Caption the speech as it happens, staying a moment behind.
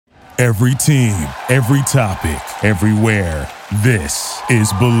Every team, every topic, everywhere. This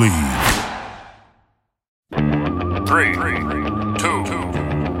is Believe. 3, 2,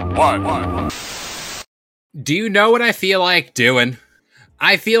 1. Do you know what I feel like doing?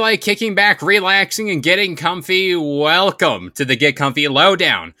 I feel like kicking back, relaxing, and getting comfy. Welcome to the Get Comfy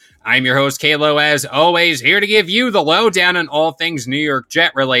Lowdown. I'm your host, Kalo, as always, here to give you the lowdown on all things New York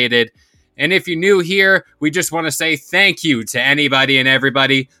Jet related. And if you're new here, we just want to say thank you to anybody and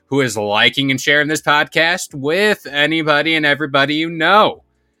everybody who is liking and sharing this podcast with anybody and everybody you know.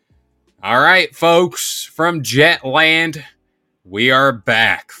 All right, folks, from Jetland, we are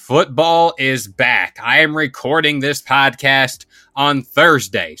back. Football is back. I am recording this podcast on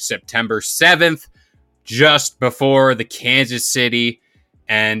Thursday, September 7th, just before the Kansas City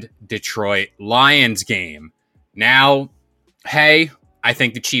and Detroit Lions game. Now, hey, I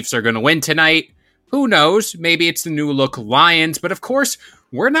think the Chiefs are going to win tonight. Who knows? Maybe it's the new look Lions. But of course,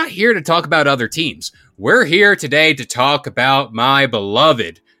 we're not here to talk about other teams. We're here today to talk about my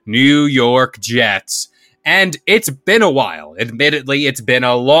beloved New York Jets. And it's been a while. Admittedly, it's been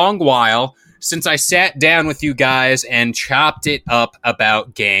a long while since I sat down with you guys and chopped it up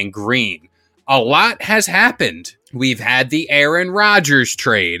about Gang Green. A lot has happened. We've had the Aaron Rodgers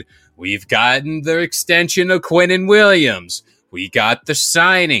trade. We've gotten the extension of Quinnen Williams. We got the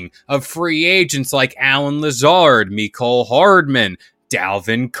signing of free agents like Allen Lazard, Mecole Hardman,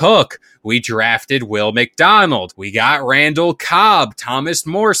 Dalvin Cook. We drafted Will McDonald. We got Randall Cobb, Thomas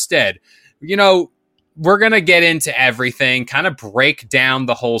Morstead. You know, we're going to get into everything, kind of break down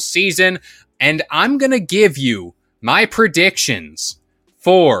the whole season, and I'm going to give you my predictions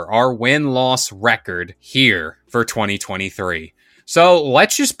for our win-loss record here for 2023. So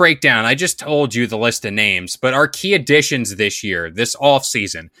let's just break down. I just told you the list of names, but our key additions this year, this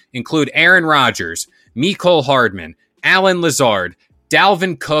offseason, include Aaron Rodgers, Mecole Hardman, Allen Lazard,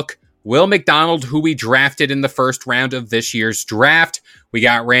 Dalvin Cook, Will McDonald, who we drafted in the first round of this year's draft. We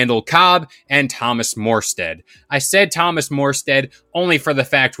got Randall Cobb and Thomas Morstead. I said Thomas Morstead only for the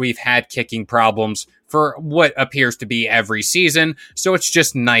fact we've had kicking problems for what appears to be every season, so it's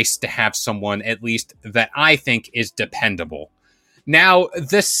just nice to have someone at least that I think is dependable. Now,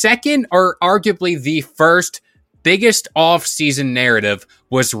 the second, or arguably the first, biggest off-season narrative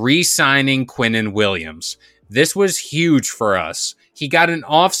was re-signing Quinnen Williams. This was huge for us. He got an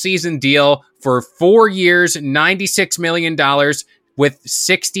off-season deal for 4 years, $96 million, with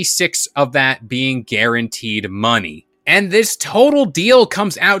 66 of that being guaranteed money. And this total deal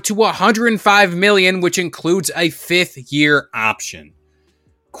comes out to $105 million, which includes a fifth-year option.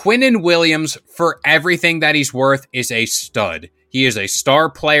 Quinnen Williams, for everything that he's worth, is a stud. He is a star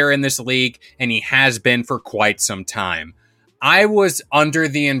player in this league, and he has been for quite some time. I was under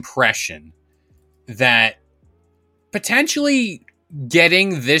the impression that potentially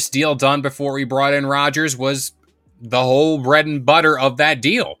getting this deal done before we brought in Rodgers was the whole bread and butter of that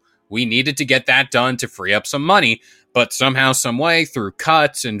deal. We needed to get that done to free up some money, but somehow, some way, through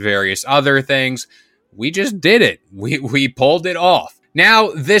cuts and various other things, we just did it. We pulled it off.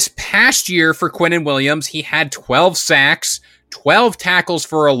 Now, this past year for Quinnen Williams, he had 12 sacks, 12 tackles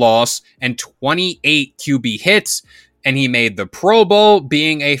for a loss, and 28 QB hits, and he made the Pro Bowl,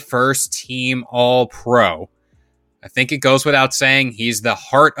 being a first-team All-Pro. I think it goes without saying he's the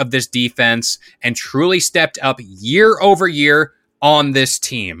heart of this defense and truly stepped up year over year on this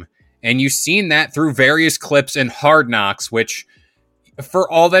team. And you've seen that through various clips in Hard Knocks, which, for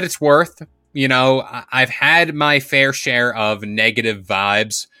all that it's worth, you know, I've had my fair share of negative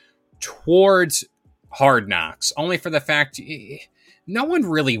vibes towards Hard Knocks, only for the fact no one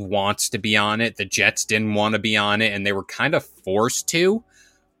really wants to be on it. The Jets didn't want to be on it, and they were kind of forced to.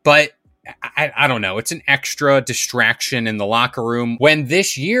 But I don't know. It's an extra distraction in the locker room when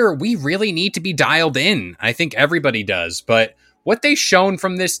this year we really need to be dialed in. I think everybody does. But what they've shown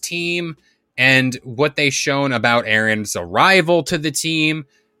from this team and what they've shown about Aaron's arrival to the team,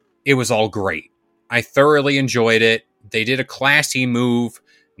 it was all great. I thoroughly enjoyed it. They did a classy move,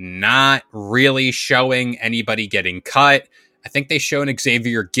 not really showing anybody getting cut. I think they showed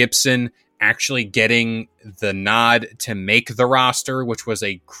Xavier Gipson actually getting the nod to make the roster, which was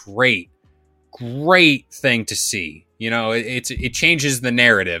a great thing to see. You know, it changes the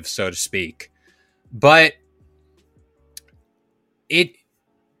narrative, so to speak. But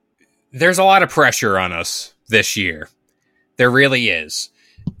there's a lot of pressure on us this year. There really is.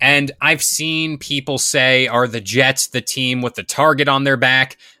 And I've seen people say, are the Jets the team with the target on their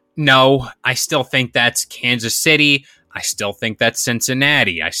back? No, I still think that's Kansas City. I still think that's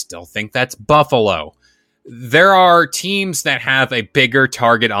Cincinnati. I still think that's Buffalo. There are teams that have a bigger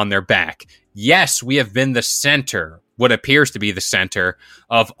target on their back. Yes, we have been the center what appears to be the center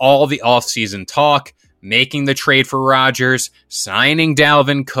of all the offseason talk, making the trade for Rodgers, signing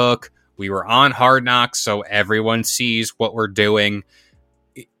Dalvin Cook. We were on Hard Knocks, so everyone sees what we're doing.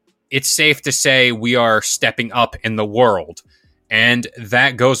 It's safe to say we are stepping up in the world. And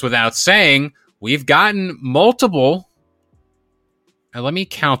that goes without saying. We've gotten multiple. Let me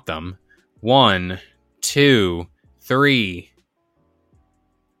count them. 1, 2, 3,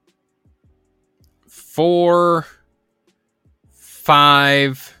 4,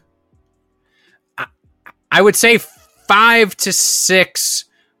 5. I would say 5 to 6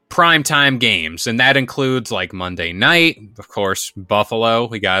 primetime games, and that includes like Monday night, of course, Buffalo.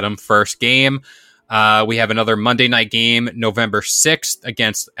 We got them first game. We have another Monday night game, November 6th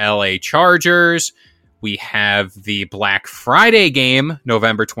against LA Chargers. We have the Black Friday game,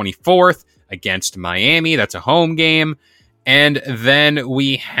 November 24th against Miami. That's a home game. And then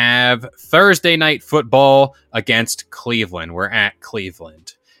we have Thursday night football against Cleveland. We're at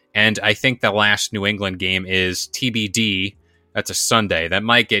Cleveland. And I think the last New England game is TBD. That's a Sunday. That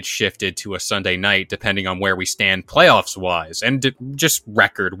might get shifted to a Sunday night, depending on where we stand playoffs-wise and just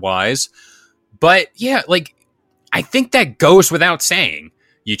record-wise. But, yeah, like, I think that goes without saying.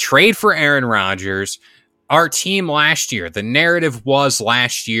 You trade for Aaron Rodgers. Our team last year, the narrative was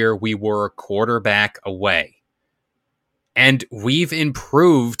last year we were a quarterback away. And we've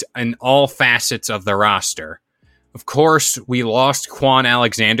improved in all facets of the roster. Of course, we lost Quan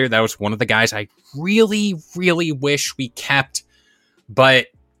Alexander. That was one of the guys I really, really wish we kept. But,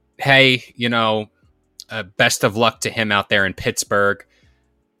 hey, you know, best of luck to him out there in Pittsburgh.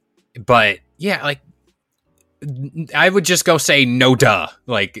 But, yeah, like, I would just go say no duh.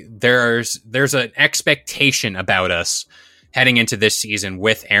 Like, there's an expectation about us heading into this season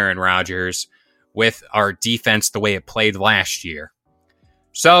with Aaron Rodgers, with our defense the way it played last year.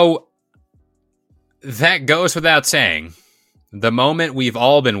 So, that goes without saying. The moment we've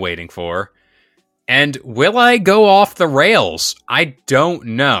all been waiting for. And will I go off the rails? I don't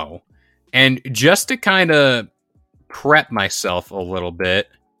know. And just to kind of prep myself a little bit,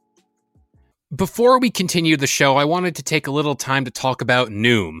 before we continue the show, I wanted to take a little time to talk about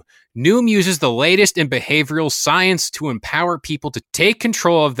Noom. Noom uses the latest in behavioral science to empower people to take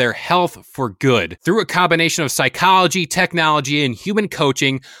control of their health for good through a combination of psychology, technology, and human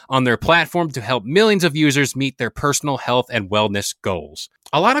coaching on their platform to help millions of users meet their personal health and wellness goals.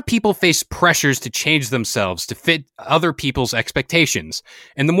 A lot of people face pressures to change themselves to fit other people's expectations,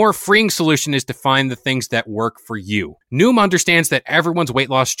 and the more freeing solution is to find the things that work for you. Noom understands that everyone's weight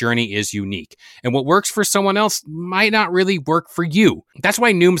loss journey is unique, and what works for someone else might not really work for you. That's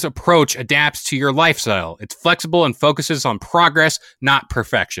why Noom's approach adapts to your lifestyle. It's flexible and focuses on progress, not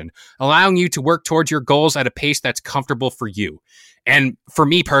perfection, allowing you to work towards your goals at a pace that's comfortable for you. And for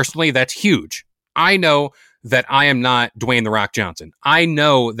me personally, that's huge. I know that I am not Dwayne The Rock Johnson. I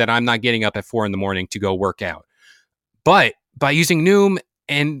know that I'm not getting up at 4 a.m. to go work out. But by using Noom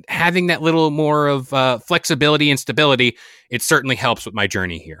and having that little more of flexibility and stability, it certainly helps with my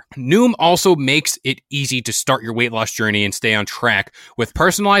journey here. Noom also makes it easy to start your weight loss journey and stay on track with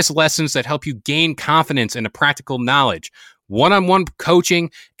personalized lessons that help you gain confidence and a practical knowledge, one-on-one coaching,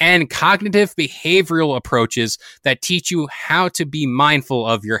 and cognitive behavioral approaches that teach you how to be mindful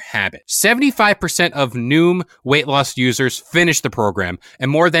of your habits. 75% of Noom weight loss users finished the program,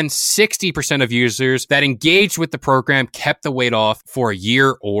 and more than 60% of users that engaged with the program kept the weight off for a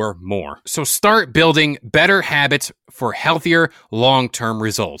year or more. So start building better habits for healthier long-term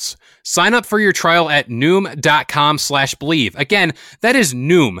results. Sign up for your trial at Noom.com/believe. Again, that is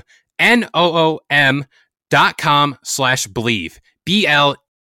Noom, Noom.com/believe. BL.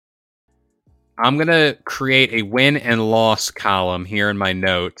 I'm going to create a win and loss column here in my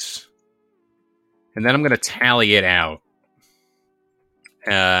notes. And then I'm going to tally it out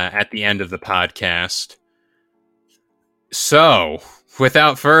at the end of the podcast. So,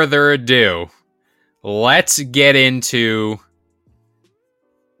 without further ado, let's get into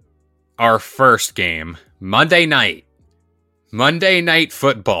our first game. Monday Night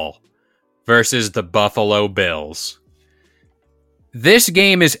Football versus the Buffalo Bills. This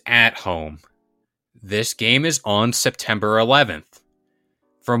game is at home. This game is on September 11th.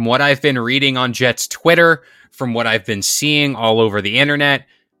 From what I've been reading on Jets Twitter, from what I've been seeing all over the internet,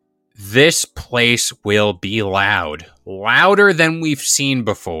 this place will be loud. Louder than we've seen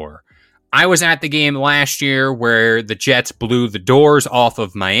before. I was at the game last year where the Jets blew the doors off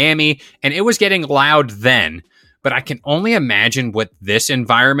of Miami, and it was getting loud then. But I can only imagine what this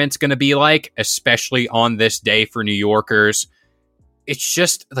environment's going to be like, especially on this day for New Yorkers. It's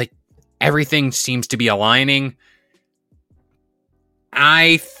just like everything seems to be aligning.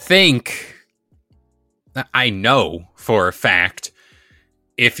 I think I know for a fact,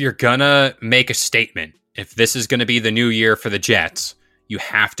 if you're gonna make a statement, if this is gonna be the new year for the Jets, you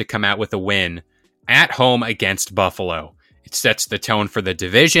have to come out with a win at home against Buffalo. It sets the tone for the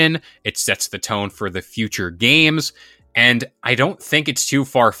division. It sets the tone for the future games. And I don't think it's too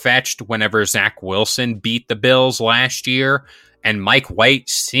far-fetched whenever Zach Wilson beat the Bills last year, and Mike White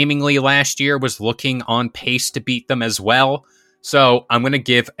seemingly last year was looking on pace to beat them as well. So I'm going to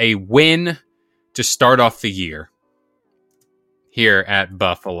give a win to start off the year here at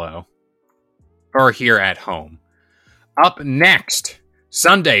Buffalo, or here at home. Up next,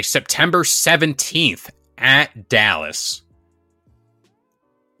 Sunday, September 17th at Dallas.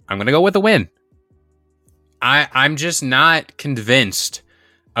 I'm going to go with a win. I'm just not convinced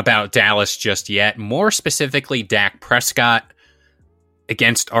about Dallas just yet. More specifically, Dak Prescott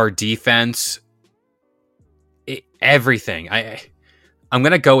against our defense. Everything. I'm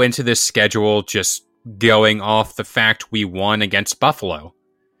going to go into this schedule just going off the fact we won against Buffalo.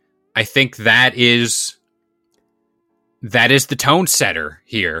 I think that is the tone setter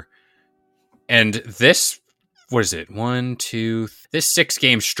here. And this, what is it? This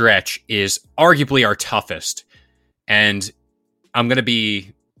 6-game stretch is arguably our toughest. And I'm going to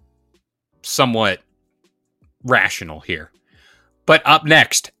be somewhat rational here. But up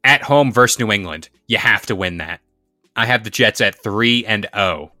next, at home versus New England. You have to win that. I have the Jets at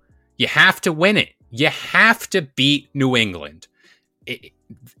 3-0. You have to win it. You have to beat New England.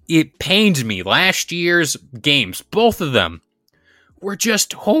 It pains me. Last year's games, both of them, were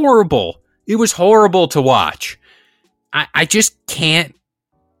just horrible. It was horrible to watch. I just can't.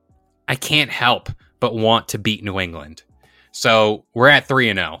 I can't help but want to beat New England. So we're at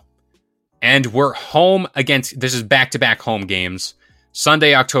 3-0. And we're home against, this is back-to-back home games.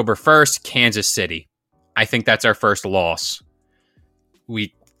 Sunday, October 1st, Kansas City. I think that's our first loss.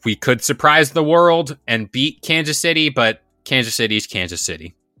 We could surprise the world and beat Kansas City, but Kansas City's Kansas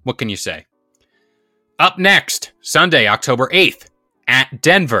City. What can you say? Up next, Sunday, October 8th, at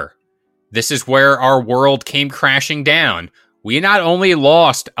Denver. This is where our world came crashing down. We not only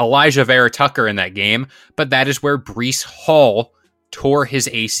lost Elijah Vera Tucker in that game, but that is where Breece Hall tore his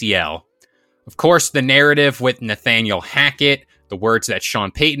ACL. Of course, the narrative with Nathaniel Hackett, the words that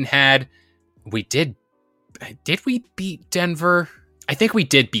Sean Payton had, did we beat Denver? I think we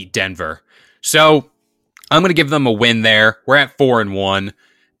did beat Denver. So I'm going to give them a win there. We're at 4-1.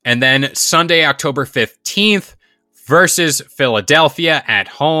 And then Sunday, October 15th versus Philadelphia at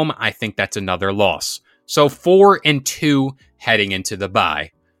home. I think that's another loss. So 4-2 heading into the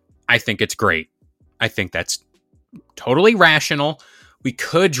bye. I think it's great. I think that's totally rational. We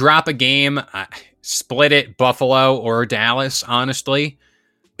could drop a game, split it Buffalo or Dallas, honestly.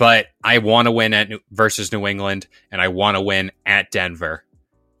 But I want to win versus New England, and I want to win at Denver.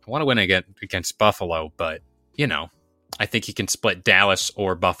 I want to win against Buffalo, but, I think you can split Dallas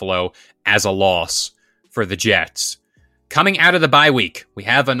or Buffalo as a loss for the Jets. Coming out of the bye week, we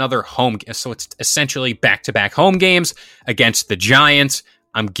have another home, so it's essentially back-to-back home games against the Giants.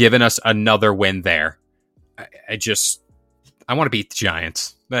 I'm giving us another win there. I want to beat the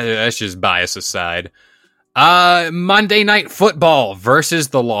Giants. That's just bias aside. Monday Night Football versus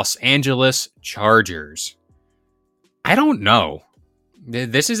the Los Angeles Chargers. I don't know.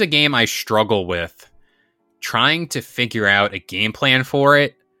 This is a game I struggle with trying to figure out a game plan for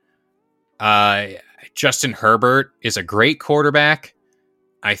it. Justin Herbert is a great quarterback.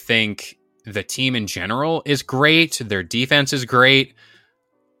 I think the team in general is great. Their defense is great.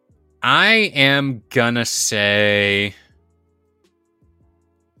 I am gonna say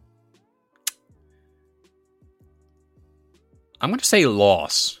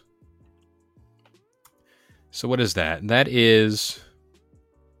loss. So what is that? That is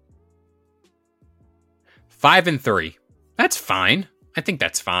 5-3. That's fine. I think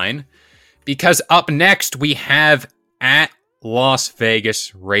that's fine. Because up next we have at Las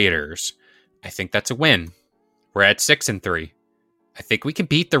Vegas Raiders. I think that's a win. We're at 6-3. I think we can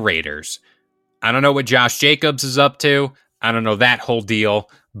beat the Raiders. I don't know what Josh Jacobs is up to. I don't know that whole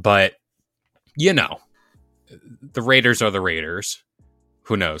deal. But, the Raiders are the Raiders.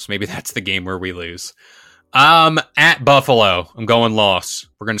 Who knows? Maybe that's the game where we lose. At Buffalo, I'm going loss.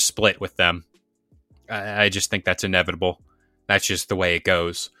 We're going to split with them. I just think that's inevitable. That's just the way it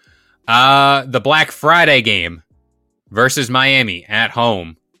goes. The Black Friday game versus Miami at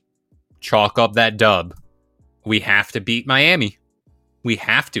home. Chalk up that dub. We have to beat Miami. We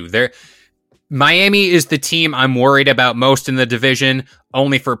have to. Miami is the team I'm worried about most in the division,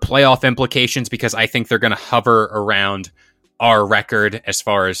 only for playoff implications, because I think they're going to hover around our record as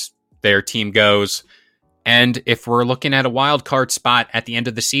far as their team goes. And if we're looking at a wild card spot at the end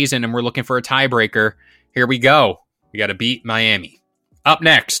of the season and we're looking for a tiebreaker, Here we go. We got to beat Miami. Up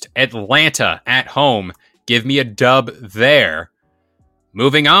next, Atlanta at home. Give me a dub there.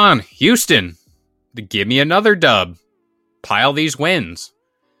 Moving on, Houston. Give me another dub. Pile these wins.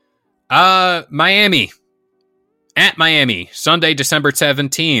 Miami. At Miami, Sunday, December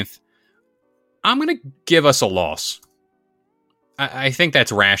 17th. I'm going to give us a loss. I think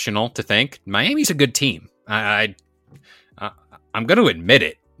that's rational to think. Miami's a good team. I'm going to admit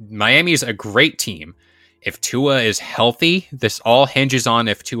it. Miami's a great team. If Tua is healthy, this all hinges on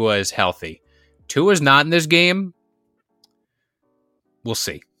if Tua is healthy. Tua's not in this game. We'll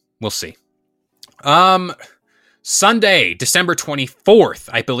see. Sunday, December 24th.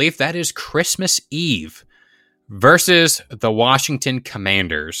 I believe that is Christmas Eve. Versus the Washington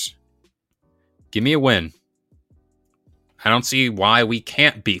Commanders. Give me a win. I don't see why we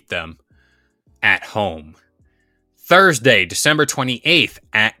can't beat them at home. Thursday, December 28th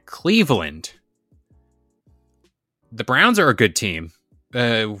at Cleveland. The Browns are a good team.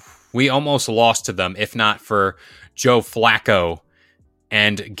 We almost lost to them, if not for Joe Flacco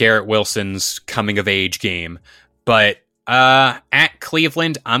and Garrett Wilson's coming-of-age game. But at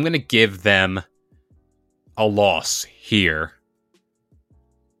Cleveland, I'm going to give them a loss here.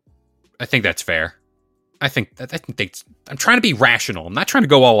 I think that's fair. I'm trying to be rational. I'm not trying to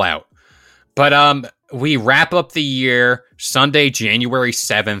go all out. But we wrap up the year Sunday, January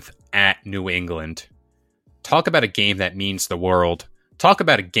 7th at New England. Talk about a game that means the world. Talk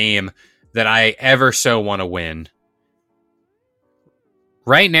about a game that I ever so want to win.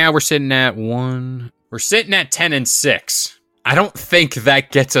 Right now we're sitting at 10-6. I don't think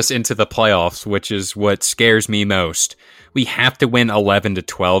that gets us into the playoffs, which is what scares me most. We have to win 11 to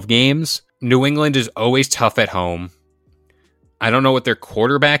 12 games. New England is always tough at home. I don't know what their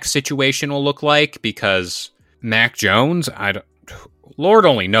quarterback situation will look like because Mac Jones, Lord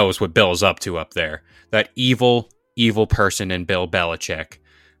only knows what Bill's up to up there. That evil, evil person in Bill Belichick.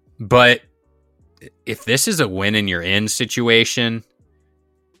 But if this is a win and you're in situation,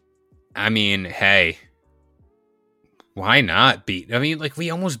 I mean, hey, why not beat? I mean, like, we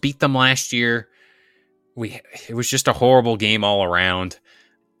almost beat them last year. It was just a horrible game all around.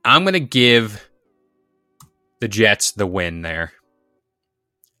 I'm going to give the Jets the win there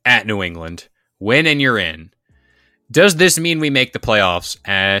at New England. Win and you're in. Does this mean we make the playoffs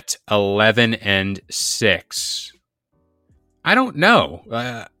at 11-6? I don't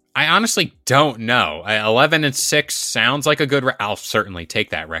know. I honestly don't know. 11-6 sounds like a good. I'll certainly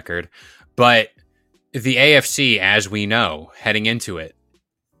take that record, but the AFC, as we know, heading into it,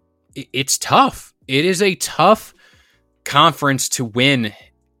 it's tough. It is a tough conference to win,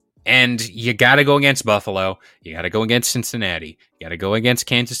 and you got to go against Buffalo. You got to go against Cincinnati. You got to go against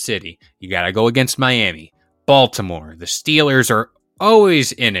Kansas City. You got to go against Miami, Baltimore. The Steelers are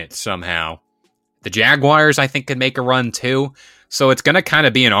always in it somehow. The Jaguars, I think, could make a run too. So it's going to kind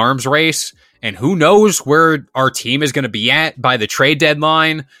of be an arms race, and who knows where our team is going to be at by the trade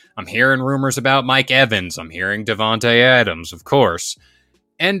deadline. I'm hearing rumors about Mike Evans. I'm hearing Devontae Adams, of course.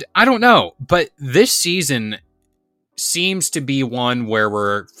 And I don't know, but this season seems to be one where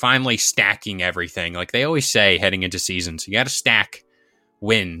we're finally stacking everything. Like they always say heading into seasons, you got to stack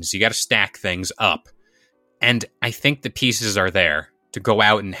wins. You got to stack things up. And I think the pieces are there to go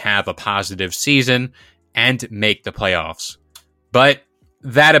out and have a positive season and make the playoffs. But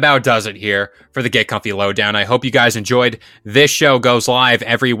that about does it here for the Get Comfy Lowdown. I hope you guys enjoyed. This show goes live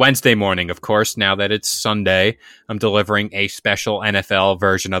every Wednesday morning, of course. Now that it's Sunday, I'm delivering a special NFL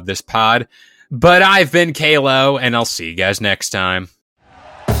version of this pod. But I've been Kalo, and I'll see you guys next time.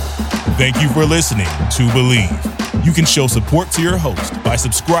 Thank you for listening to Believe. You can show support to your host by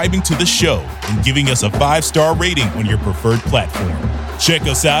subscribing to the show and giving us a 5-star rating on your preferred platform. Check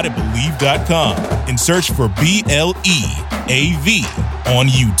us out at Believe.com and search for BLEAV on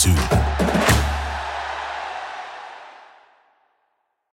YouTube.